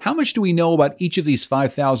 So how much do we know about each of these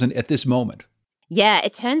 5,000 at this moment? Yeah,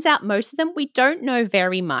 it turns out most of them, we don't know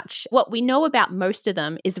very much. What we know about most of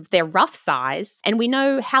them is their rough size, and we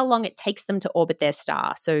know how long it takes them to orbit their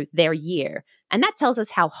star, so their year. And that tells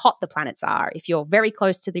us how hot the planets are. If you're very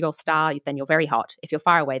close to your star, then you're very hot. If you're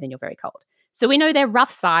far away, then you're very cold. So we know their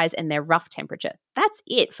rough size and their rough temperature. That's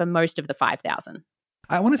it for most of the 5,000.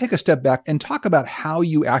 I want to take a step back and talk about how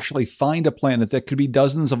you actually find a planet that could be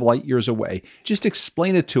dozens of light years away. Just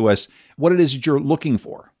explain it to us, what it is that you're looking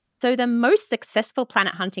for. So the most successful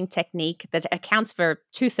planet hunting technique that accounts for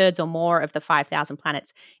 2/3 or more of the 5,000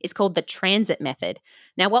 planets is called the transit method.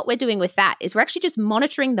 Now, what we're doing with that is we're actually just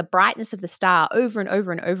monitoring the brightness of the star over and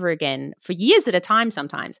over and over again for years at a time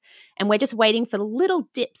sometimes. And we're just waiting for little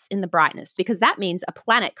dips in the brightness because that means a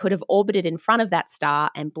planet could have orbited in front of that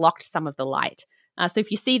star and blocked some of the light. So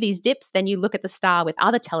if you see these dips, then you look at the star with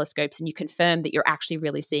other telescopes and you confirm that you're actually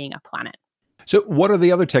really seeing a planet. So what are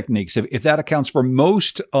the other techniques? If that accounts for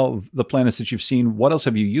most of the planets that you've seen, what else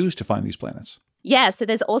have you used to find these planets? Yeah, so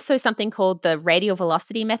there's also something called the radial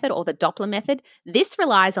velocity method or the Doppler method. This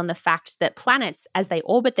relies on the fact that planets, as they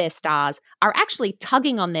orbit their stars, are actually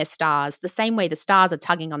tugging on their stars the same way the stars are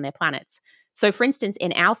tugging on their planets. So, for instance,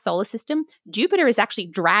 in our solar system, Jupiter is actually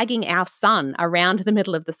dragging our sun around the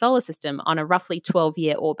middle of the solar system on a roughly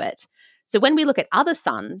 12-year orbit. So when we look at other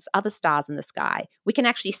suns, other stars in the sky, we can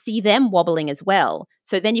actually see them wobbling as well.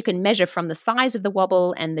 So then you can measure from the size of the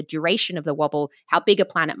wobble and the duration of the wobble how big a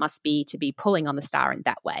planet must be to be pulling on the star in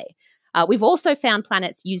that way. We've also found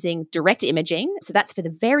planets using direct imaging. So that's for the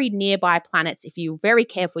very nearby planets. If you're very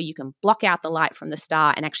careful, you can block out the light from the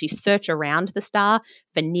star and actually search around the star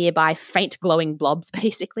for nearby faint glowing blobs,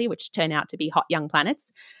 basically, which turn out to be hot young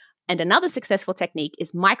planets. And another successful technique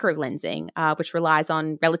is microlensing, which relies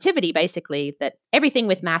on relativity, basically, that everything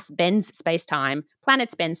with mass bends space-time,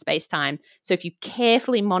 planets bend space-time. So if you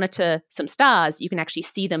carefully monitor some stars, you can actually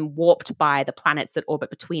see them warped by the planets that orbit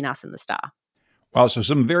between us and the star. Wow, so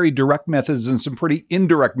some very direct methods and some pretty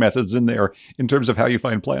indirect methods in there in terms of how you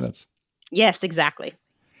find planets. Yes, exactly.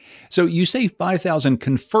 So you say 5,000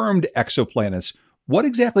 confirmed exoplanets. What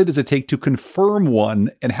exactly does it take to confirm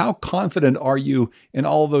one, and how confident are you in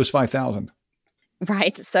all of those 5,000?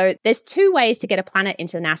 Right. So there's two ways to get a planet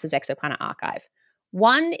into NASA's Exoplanet Archive.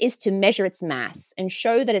 One is to measure its mass and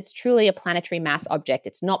show that it's truly a planetary mass object.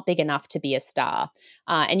 It's not big enough to be a star.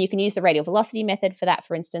 And you can use the radial velocity method for that,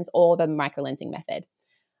 for instance, or the microlensing method.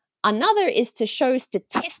 Another is to show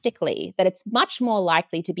statistically that it's much more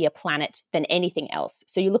likely to be a planet than anything else.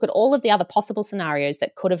 So you look at all of the other possible scenarios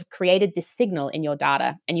that could have created this signal in your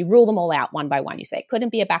data, and you rule them all out one by one. You say it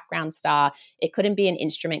couldn't be a background star, it couldn't be an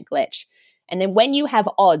instrument glitch. And then when you have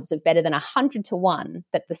odds of better than 100 to 1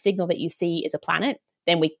 that the signal that you see is a planet,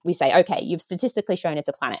 then we say, okay, you've statistically shown it's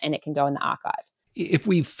a planet and it can go in the archive. If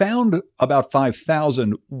we found about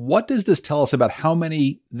 5,000, what does this tell us about how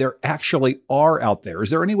many there actually are out there? Is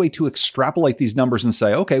there any way to extrapolate these numbers and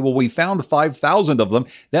say, okay, well, we found 5,000 of them.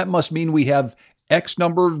 That must mean we have X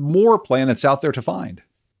number more planets out there to find.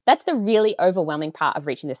 That's the really overwhelming part of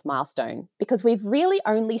reaching this milestone, because we've really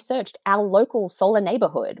only searched our local solar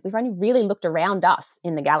neighborhood. We've only really looked around us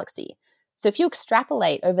in the galaxy. So if you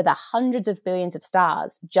extrapolate over the hundreds of billions of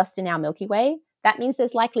stars just in our Milky Way, that means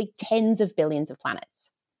there's likely tens of billions of planets.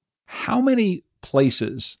 How many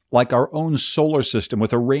places, like our own solar system,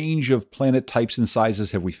 with a range of planet types and sizes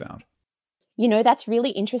have we found? You know, that's really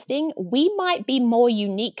interesting. We might be more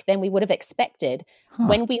unique than we would have expected.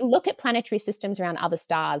 When we look at planetary systems around other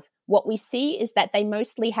stars, what we see is that they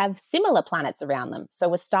mostly have similar planets around them.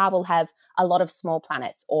 So a star will have a lot of small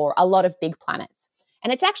planets or a lot of big planets.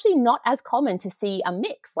 And it's actually not as common to see a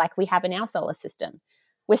mix like we have in our solar system.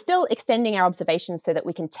 We're still extending our observations so that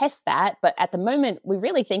we can test that. But at the moment, we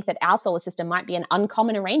really think that our solar system might be an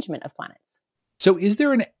uncommon arrangement of planets. So is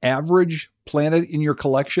there an average planet in your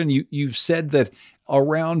collection? You've said that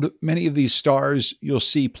around many of these stars, you'll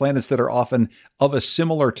see planets that are often of a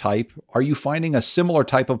similar type. Are you finding a similar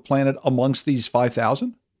type of planet amongst these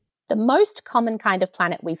 5,000? The most common kind of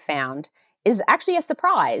planet we've found is actually a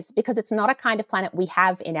surprise, because it's not a kind of planet we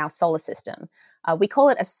have in our solar system. We call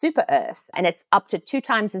it a super Earth, and it's up to 2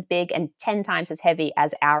 times as big and 10 times as heavy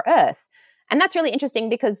as our Earth. And that's really interesting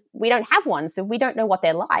because we don't have one, so we don't know what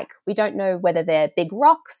they're like. We don't know whether they're big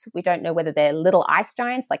rocks. We don't know whether they're little ice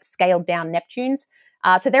giants, like scaled down Neptunes.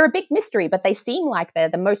 So they're a big mystery, but they seem like they're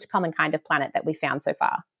the most common kind of planet that we've found so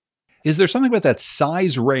far. Is there something about that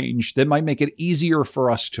size range that might make it easier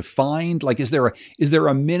for us to find? Like, is there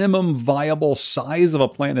a minimum viable size of a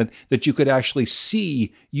planet that you could actually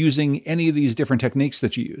see using any of these different techniques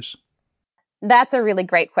that you use? That's a really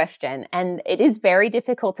great question. And it is very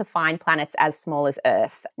difficult to find planets as small as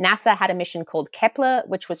Earth. NASA had a mission called Kepler,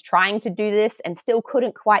 which was trying to do this and still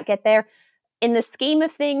couldn't quite get there. In the scheme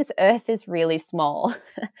of things, Earth is really small.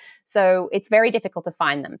 So it's very difficult to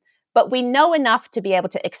find them. But we know enough to be able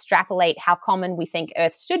to extrapolate how common we think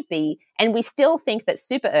Earths should be. And we still think that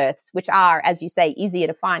super Earths, which are, as you say, easier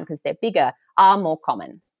to find because they're bigger, are more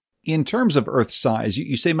common. In terms of Earth size,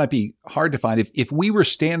 you say it might be hard to find. If we were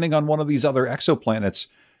standing on one of these other exoplanets,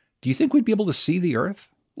 do you think we'd be able to see the Earth?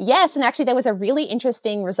 Yes, and actually there was a really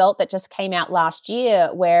interesting result that just came out last year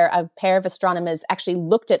where a pair of astronomers actually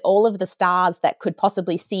looked at all of the stars that could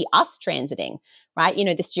possibly see us transiting, right? You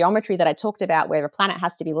know, this geometry that I talked about where a planet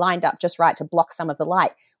has to be lined up just right to block some of the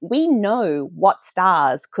light. We know what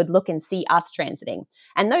stars could look and see us transiting.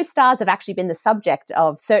 And those stars have actually been the subject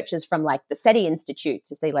of searches from like the SETI Institute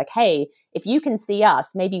to say like, hey, if you can see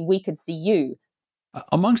us, maybe we could see you.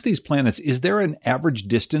 Amongst these planets, is there an average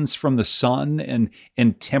distance from the sun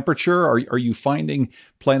and temperature? Are you finding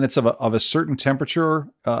planets of a certain temperature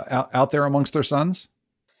out there amongst their suns?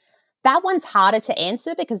 That one's harder to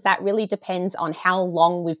answer because that really depends on how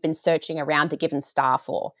long we've been searching around a given star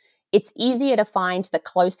for. It's easier to find the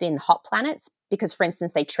close-in hot planets because, for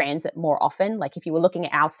instance, they transit more often. Like if you were looking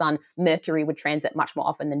at our sun, Mercury would transit much more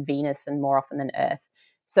often than Venus and more often than Earth.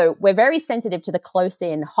 So we're very sensitive to the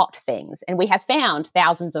close-in hot things, and we have found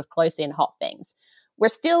thousands of close-in hot things. We're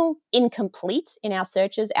still incomplete in our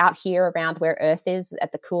searches out here around where Earth is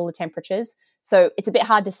at the cooler temperatures. So it's a bit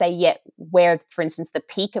hard to say yet where, for instance, the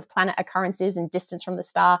peak of planet occurrence is in distance from the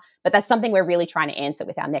star, but that's something we're really trying to answer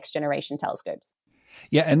with our next generation telescopes.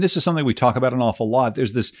 Yeah, and this is something we talk about an awful lot.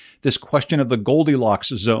 There's this question of the Goldilocks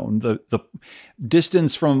zone, the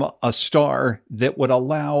distance from a star that would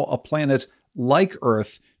allow a planet like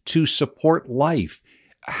Earth to support life.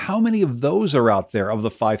 How many of those are out there of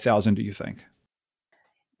the 5,000, do you think?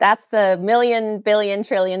 That's the $1 billion,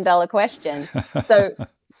 trillion question.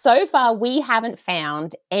 So far, we haven't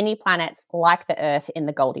found any planets like the Earth in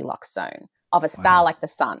the Goldilocks zone of a star like the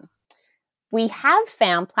Sun. We have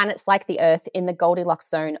found planets like the Earth in the Goldilocks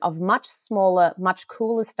zone of much smaller, much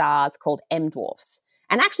cooler stars called M dwarfs.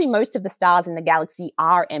 And actually, most of the stars in the galaxy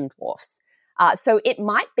are M dwarfs. So it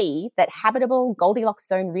might be that habitable Goldilocks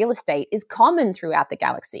zone real estate is common throughout the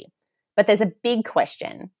galaxy. But there's a big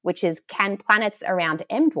question, which is, can planets around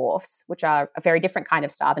M dwarfs, which are a very different kind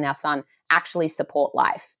of star than our sun, actually support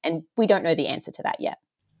life? And we don't know the answer to that yet.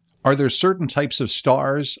 Are there certain types of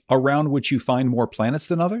stars around which you find more planets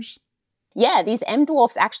than others? Yeah, these M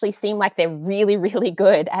dwarfs actually seem like they're really, really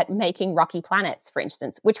good at making rocky planets, for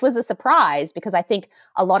instance, which was a surprise because I think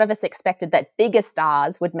a lot of us expected that bigger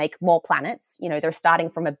stars would make more planets. You know, they're starting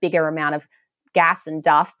from a bigger amount of gas and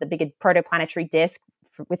dust, the bigger protoplanetary disk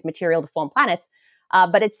with material to form planets.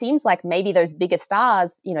 But it seems like maybe those bigger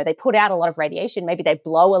stars, you know, they put out a lot of radiation, maybe they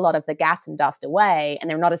blow a lot of the gas and dust away, and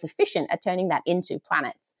they're not as efficient at turning that into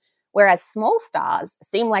planets. Whereas small stars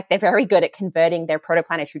seem like they're very good at converting their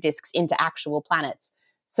protoplanetary disks into actual planets.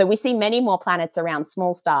 So we see many more planets around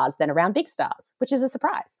small stars than around big stars, which is a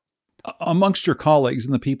surprise. Amongst your colleagues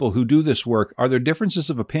and the people who do this work, are there differences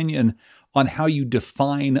of opinion on how you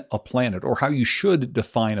define a planet or how you should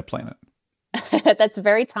define a planet? That's a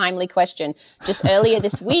very timely question. Just earlier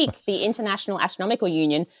this week, the International Astronomical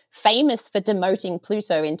Union, famous for demoting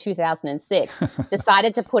Pluto in 2006,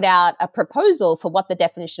 decided to put out a proposal for what the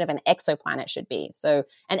definition of an exoplanet should be. So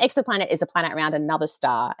an exoplanet is a planet around another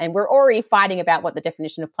star, and we're already fighting about what the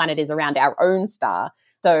definition of planet is around our own star.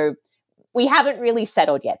 So we haven't really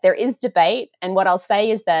settled yet. There is debate, and what I'll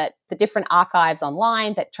say is that the different archives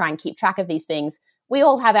online that try and keep track of these things, we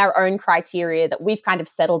all have our own criteria that we've kind of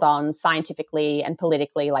settled on scientifically and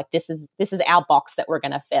politically, like this is our box that we're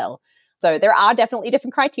going to fill. So there are definitely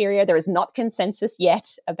different criteria. There is not consensus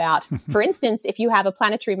yet about, for instance, if you have a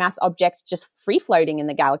planetary mass object just free floating in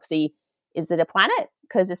the galaxy, is it a planet?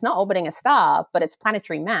 Because it's not orbiting a star, but it's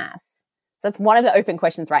planetary mass. So that's one of the open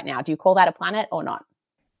questions right now. Do you call that a planet or not?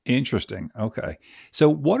 Interesting. Okay. So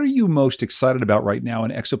what are you most excited about right now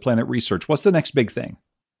in exoplanet research? What's the next big thing?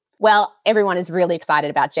 Well, everyone is really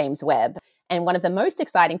excited about James Webb. And one of the most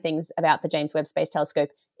exciting things about the James Webb Space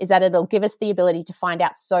Telescope is that it'll give us the ability to find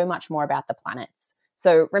out so much more about the planets.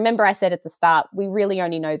 So remember I said at the start, we really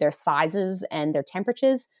only know their sizes and their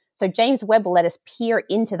temperatures. So James Webb will let us peer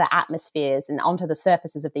into the atmospheres and onto the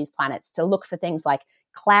surfaces of these planets to look for things like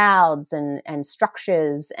clouds and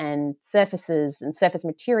structures and surfaces and surface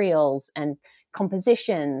materials and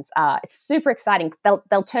compositions. It's super exciting.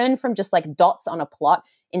 They'll turn from just like dots on a plot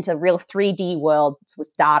into real 3D worlds with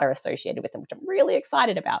data associated with them, which I'm really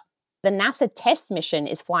excited about. The NASA TESS mission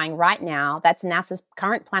is flying right now. That's NASA's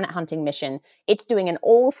current planet hunting mission. It's doing an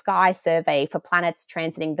all-sky survey for planets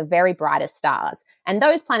transiting the very brightest stars. And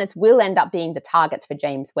those planets will end up being the targets for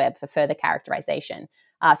James Webb for further characterization.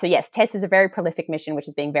 So yes, TESS is a very prolific mission, which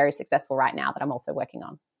is being very successful right now that I'm also working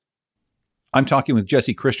on. I'm talking with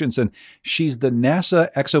Jessie Christensen. She's the NASA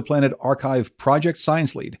Exoplanet Archive Project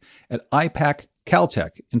Science Lead at IPAC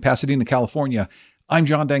Caltech in Pasadena, California. I'm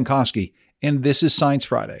John Dankosky, and this is Science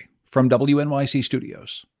Friday from WNYC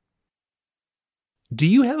Studios. Do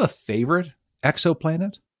you have a favorite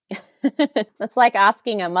exoplanet? That's like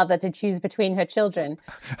asking a mother to choose between her children.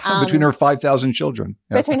 Between her 5,000 children.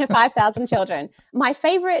 Yeah. Between her 5,000 children. My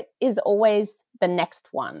favorite is always the next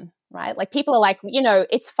one, right? Like people are like, you know,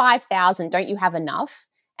 it's 5,000. Don't you have enough?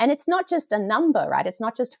 And it's not just a number, right? It's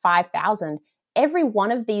not just 5,000. Every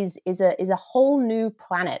one of these is a whole new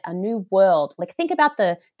planet, a new world. Like think about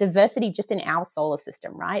the diversity just in our solar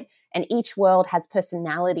system, right? And each world has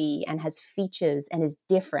personality and has features and is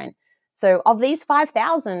different. So of these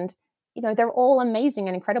 5,000, you know, they're all amazing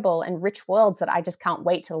and incredible and rich worlds that I just can't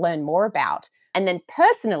wait to learn more about. And then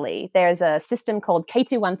personally, there's a system called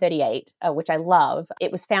K2138, which I love.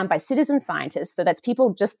 It was found by citizen scientists. So that's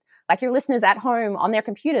people just like your listeners at home on their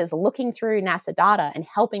computers looking through NASA data and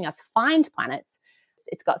helping us find planets.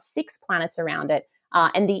 It's got 6 planets around it.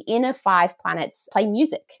 And the inner 5 planets play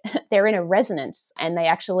music. They're in a resonance. And they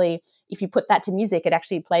actually, if you put that to music, it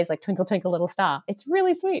actually plays like Twinkle, Twinkle, Little Star. It's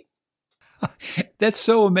really sweet. That's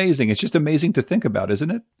so amazing. It's just amazing to think about, isn't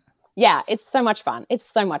it? Yeah, it's so much fun. It's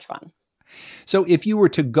so much fun. So if you were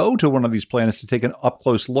to go to one of these planets to take an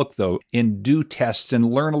up-close look, though, and do tests and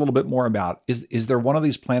learn a little bit more about, is there one of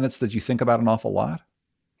these planets that you think about an awful lot?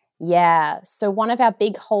 Yeah. So one of our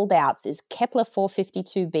big holdouts is Kepler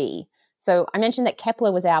 452b. So I mentioned that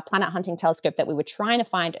Kepler was our planet hunting telescope that we were trying to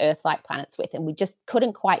find Earth-like planets with, and we just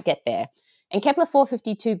couldn't quite get there. And Kepler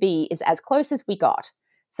 452b is as close as we got.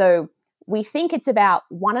 So we think it's about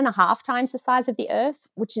 1.5 times the size of the Earth,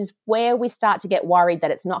 which is where we start to get worried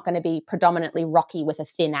that it's not going to be predominantly rocky with a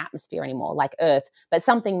thin atmosphere anymore, like Earth, but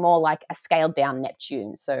something more like a scaled down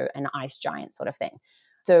Neptune, so an ice giant sort of thing.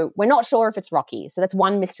 So we're not sure if it's rocky. So that's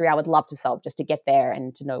one mystery I would love to solve, just to get there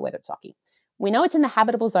and to know whether it's rocky. We know it's in the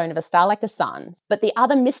habitable zone of a star like the Sun, but the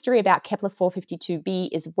other mystery about Kepler 452b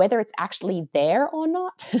is whether it's actually there or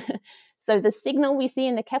not. So the signal we see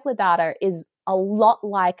in the Kepler data is a lot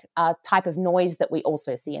like a type of noise that we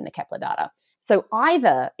also see in the Kepler data. So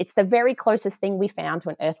either it's the very closest thing we found to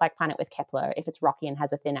an Earth-like planet with Kepler if it's rocky and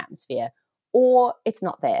has a thin atmosphere, or it's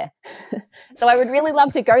not there. So I would really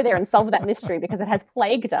love to go there and solve that mystery because it has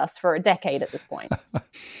plagued us for a decade at this point.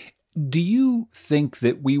 Do you think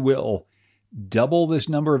that we will double this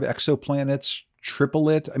number of exoplanets, triple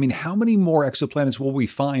it? I mean, how many more exoplanets will we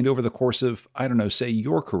find over the course of, I don't know, say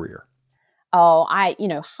your career? Oh,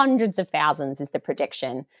 hundreds of thousands is the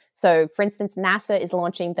prediction. So, for instance, NASA is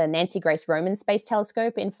launching the Nancy Grace Roman Space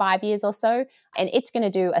Telescope in 5 years or so, and it's going to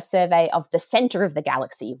do a survey of the center of the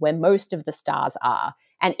galaxy where most of the stars are.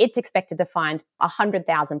 And it's expected to find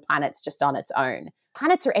 100,000 planets just on its own.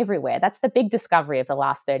 Planets are everywhere. That's the big discovery of the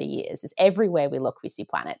last 30 years, is everywhere we look, we see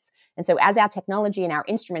planets. And so as our technology and our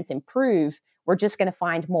instruments improve, we're just going to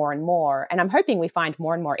find more and more. And I'm hoping we find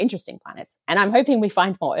more and more interesting planets. And I'm hoping we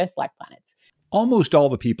find more Earth-like planets. Almost all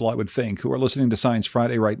the people, I would think, who are listening to Science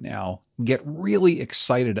Friday right now get really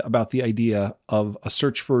excited about the idea of a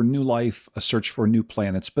search for new life, a search for new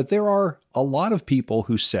planets. But there are a lot of people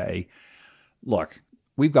who say, look,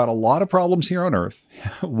 we've got a lot of problems here on Earth.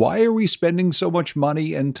 Why are we spending so much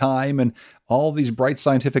money and time and all these bright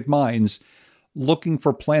scientific minds looking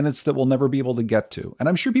for planets that we'll never be able to get to? And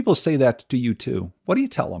I'm sure people say that to you too. What do you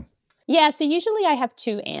tell them? Yeah, so usually I have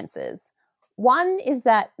two answers. One is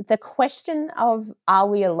that the question of are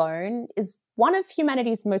we alone is one of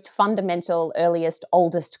humanity's most fundamental, earliest,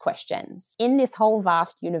 oldest questions. In this whole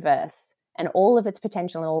vast universe and all of its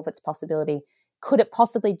potential and all of its possibility, could it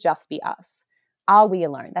possibly just be us? Are we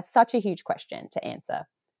alone? That's such a huge question to answer.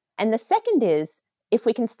 And the second is, if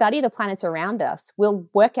we can study the planets around us, we'll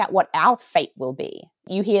work out what our fate will be.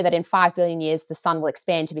 You hear that in 5 billion years, the sun will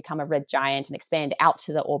expand to become a red giant and expand out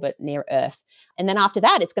to the orbit near Earth. And then after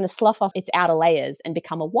that, it's going to slough off its outer layers and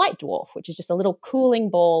become a white dwarf, which is just a little cooling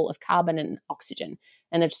ball of carbon and oxygen.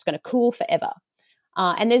 And they're just going to cool forever.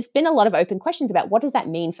 And there's been a lot of open questions about what does that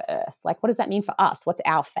mean for Earth? Like, what does that mean for us? What's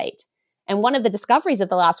our fate? And one of the discoveries of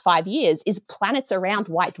the last 5 years is planets around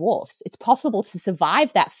white dwarfs. It's possible to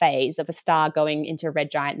survive that phase of a star going into a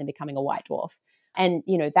red giant and then becoming a white dwarf. And,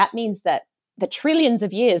 that means that the trillions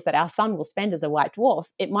of years that our sun will spend as a white dwarf,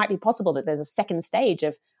 it might be possible that there's a second stage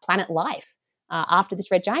of planet life after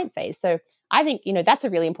this red giant phase. So I think, that's a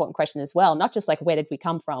really important question as well. Not just like, where did we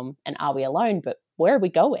come from and are we alone, but where are we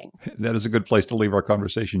going? That is a good place to leave our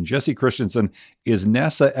conversation. Jessie Christensen is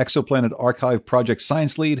NASA Exoplanet Archive Project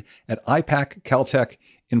Science Lead at IPAC Caltech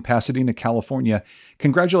in Pasadena, California.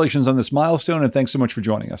 Congratulations on this milestone, and thanks so much for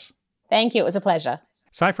joining us. Thank you. It was a pleasure.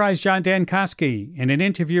 Sci-Fi's John Dankosky in an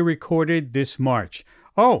interview recorded this March.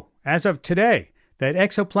 Oh, as of today, that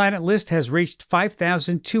exoplanet list has reached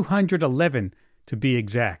 5,211 to be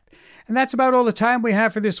exact. And that's about all the time we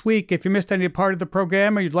have for this week. If you missed any part of the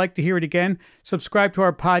program or you'd like to hear it again, subscribe to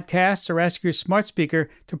our podcasts or ask your smart speaker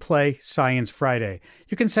to play Science Friday.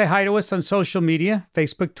 You can say hi to us on social media,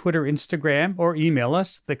 Facebook, Twitter, Instagram, or email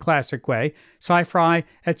us the classic way,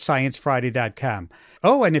 sci-fi@sciencefriday.com.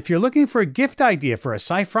 Oh, and if you're looking for a gift idea for a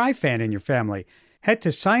sci-fi fan in your family, head to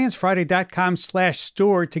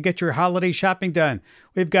sciencefriday.com/store to get your holiday shopping done.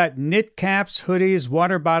 We've got knit caps, hoodies,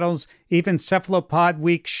 water bottles, even Cephalopod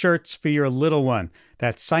Week shirts for your little one.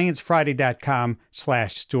 That's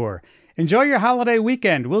sciencefriday.com/store. Enjoy your holiday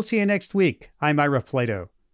weekend. We'll see you next week. I'm Ira Flato.